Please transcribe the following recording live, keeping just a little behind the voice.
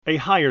A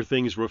Higher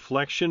Things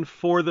reflection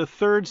for the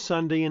third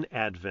Sunday in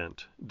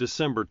Advent,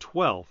 December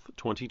 12th,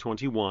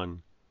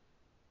 2021.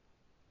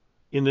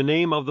 In the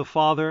name of the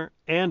Father,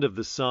 and of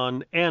the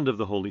Son, and of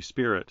the Holy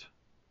Spirit.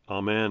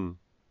 Amen.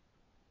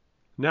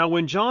 Now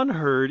when John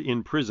heard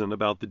in prison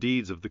about the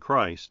deeds of the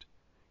Christ,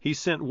 he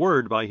sent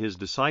word by his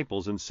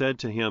disciples and said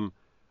to him,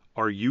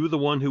 "Are you the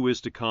one who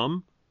is to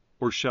come,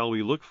 or shall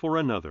we look for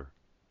another?"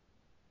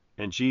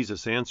 And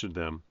Jesus answered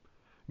them,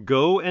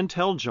 "Go and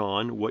tell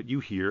John what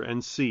you hear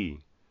and see.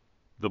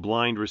 The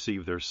blind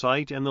receive their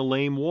sight, and the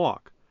lame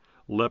walk.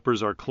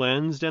 Lepers are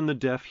cleansed, and the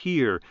deaf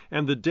hear,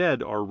 and the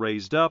dead are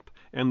raised up,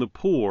 and the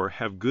poor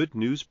have good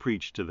news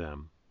preached to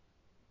them."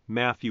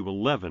 Matthew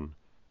 11,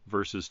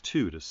 verses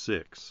 2 to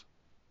 6.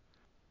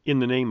 In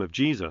the name of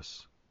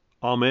Jesus.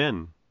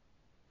 Amen.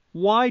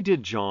 Why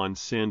did John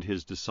send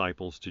his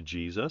disciples to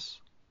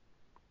Jesus?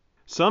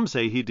 Some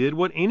say he did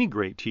what any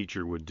great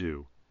teacher would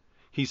do.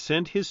 He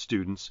sent his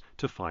students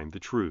to find the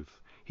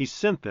truth. He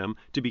sent them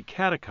to be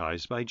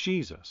catechized by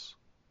Jesus.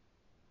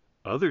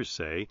 Others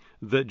say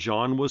that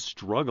John was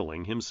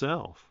struggling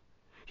himself.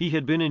 He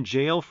had been in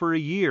jail for a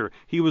year.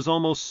 He was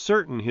almost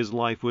certain his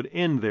life would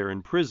end there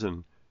in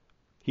prison.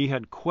 He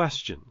had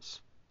questions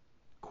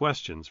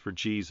for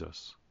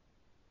Jesus.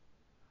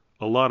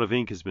 A lot of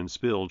ink has been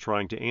spilled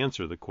trying to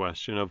answer the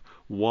question of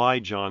why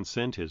John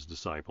sent his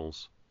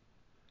disciples.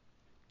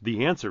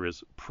 The answer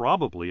is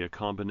probably a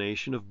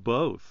combination of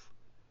both.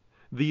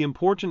 The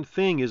important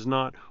thing is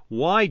not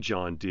why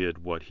John did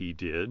what he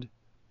did,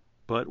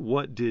 but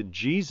what did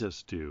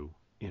Jesus do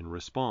in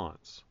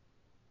response?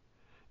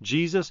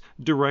 Jesus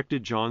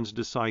directed John's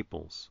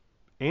disciples,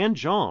 and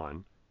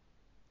John,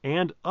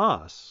 and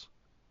us,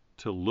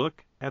 to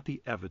look at the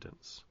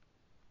evidence.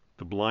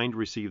 The blind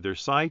receive their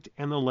sight,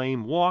 and the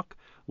lame walk.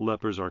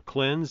 Lepers are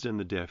cleansed, and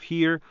the deaf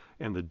hear,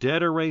 and the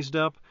dead are raised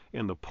up,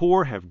 and the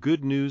poor have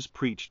good news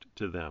preached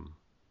to them.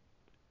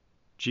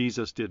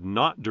 Jesus did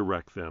not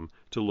direct them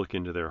to look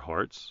into their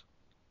hearts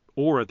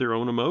or at their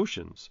own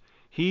emotions.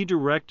 He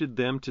directed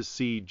them to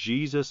see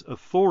Jesus'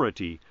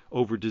 authority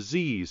over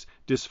disease,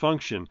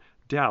 dysfunction,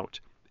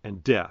 doubt,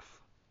 and death.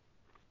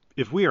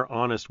 If we are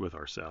honest with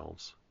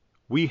ourselves,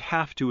 we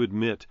have to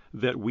admit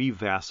that we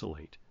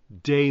vacillate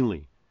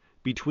daily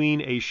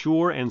between a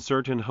sure and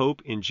certain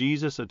hope in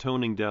Jesus'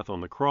 atoning death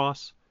on the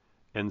cross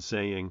and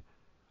saying,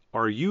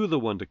 "Are you the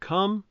one to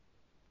come,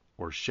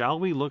 or shall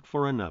we look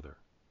for another?"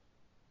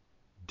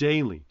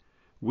 Daily,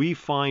 we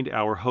find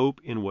our hope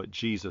in what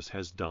Jesus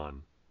has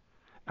done.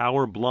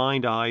 Our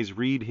blind eyes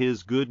read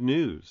his good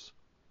news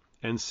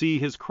and see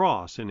his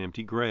cross and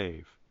empty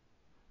grave.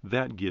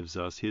 That gives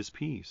us his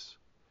peace.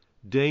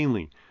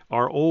 Daily,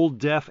 our old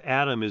deaf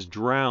Adam is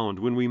drowned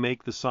when we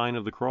make the sign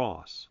of the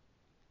cross.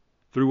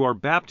 Through our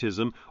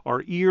baptism,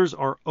 our ears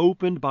are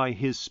opened by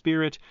his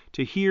Spirit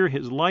to hear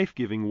his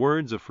life-giving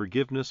words of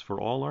forgiveness for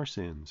all our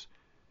sins,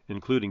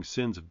 including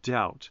sins of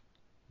doubt,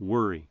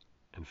 worry,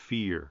 and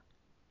fear.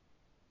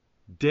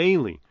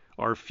 Daily,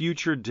 our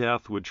future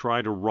death would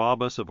try to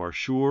rob us of our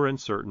sure and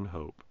certain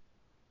hope.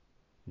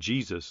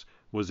 Jesus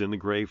was in the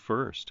grave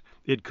first.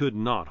 It could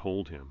not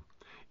hold him.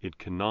 It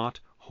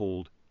cannot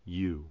hold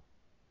you.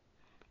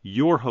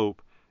 Your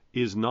hope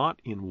is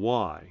not in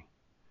why.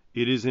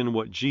 It is in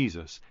what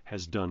Jesus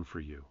has done for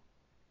you.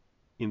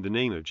 In the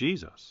name of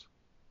Jesus.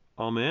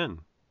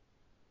 Amen.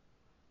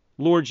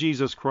 Lord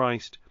Jesus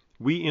Christ,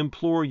 we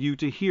implore you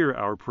to hear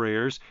our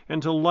prayers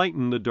and to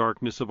lighten the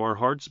darkness of our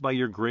hearts by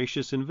your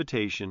gracious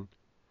invitation.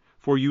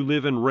 For you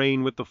live and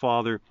reign with the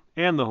Father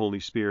and the Holy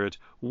Spirit,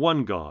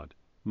 one God,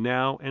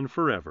 now and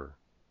forever.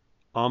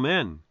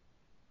 Amen.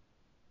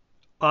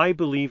 I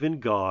believe in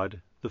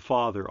God, the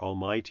Father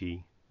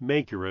Almighty,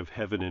 maker of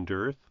heaven and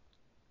earth,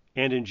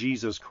 and in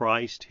Jesus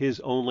Christ, his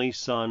only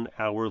Son,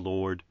 our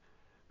Lord,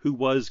 who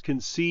was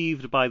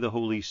conceived by the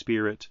Holy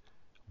Spirit,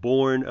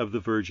 born of the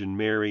Virgin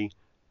Mary,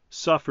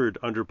 suffered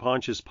under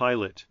Pontius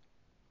Pilate,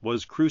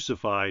 was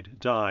crucified,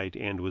 died,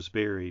 and was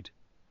buried.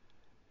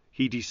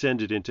 He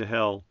descended into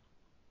hell.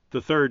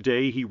 The third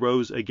day he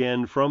rose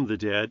again from the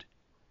dead.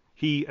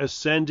 He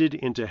ascended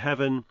into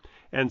heaven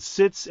and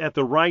sits at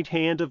the right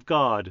hand of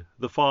God,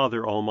 the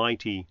Father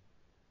Almighty.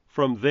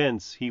 From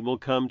thence he will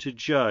come to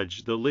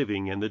judge the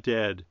living and the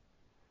dead.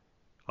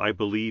 I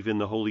believe in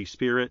the Holy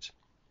Spirit,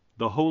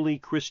 the holy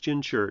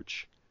Christian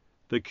Church,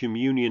 the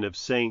communion of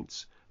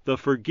saints, the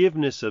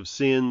forgiveness of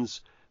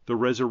sins, the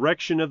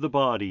resurrection of the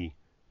body,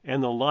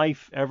 and the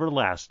life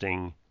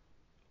everlasting.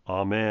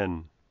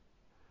 Amen.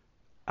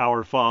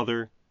 Our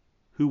Father,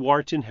 who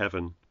art in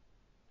heaven,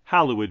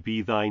 hallowed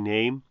be thy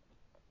name.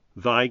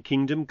 Thy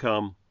kingdom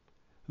come,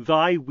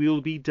 thy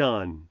will be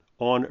done,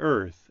 on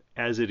earth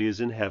as it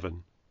is in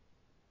heaven.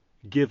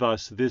 Give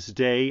us this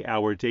day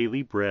our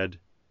daily bread,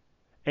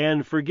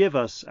 and forgive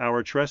us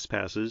our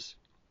trespasses,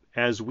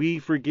 as we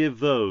forgive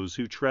those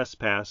who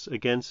trespass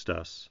against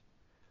us.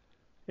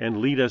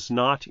 And lead us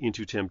not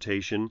into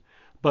temptation,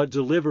 but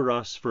deliver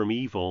us from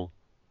evil.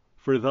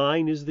 For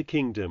thine is the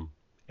kingdom,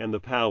 and the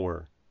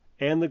power,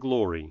 and the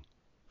glory,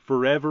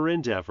 forever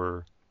and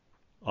ever.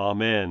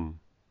 Amen.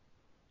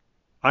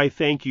 I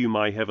thank you,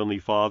 my Heavenly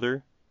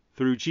Father,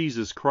 through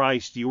Jesus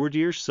Christ, your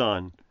dear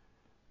Son,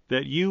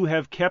 that you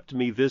have kept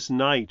me this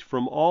night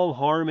from all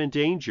harm and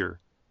danger,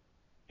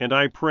 and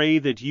I pray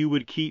that you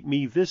would keep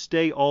me this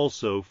day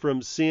also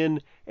from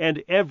sin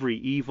and every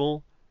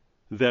evil,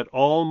 that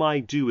all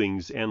my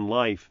doings and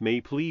life may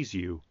please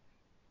you.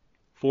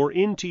 For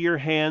into your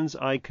hands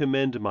I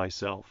commend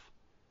myself,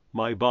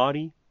 my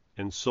body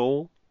and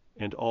soul,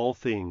 and all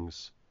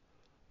things.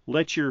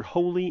 Let your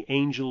holy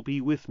angel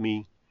be with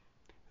me,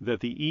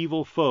 that the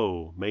evil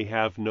foe may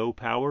have no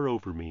power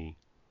over me.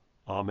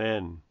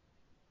 Amen.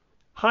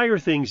 Higher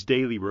Things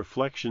Daily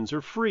Reflections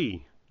are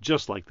free,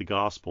 just like the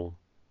Gospel,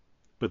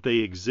 but they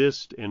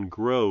exist and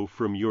grow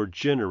from your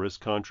generous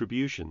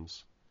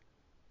contributions.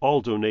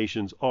 All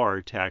donations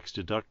are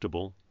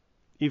tax-deductible.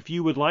 If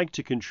you would like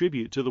to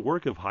contribute to the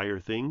work of Higher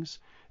Things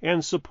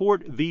and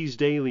support these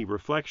daily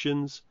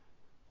reflections,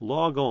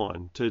 log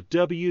on to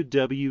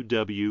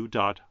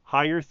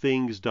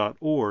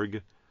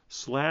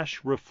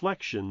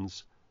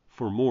www.higherthings.org/reflections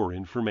for more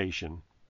information.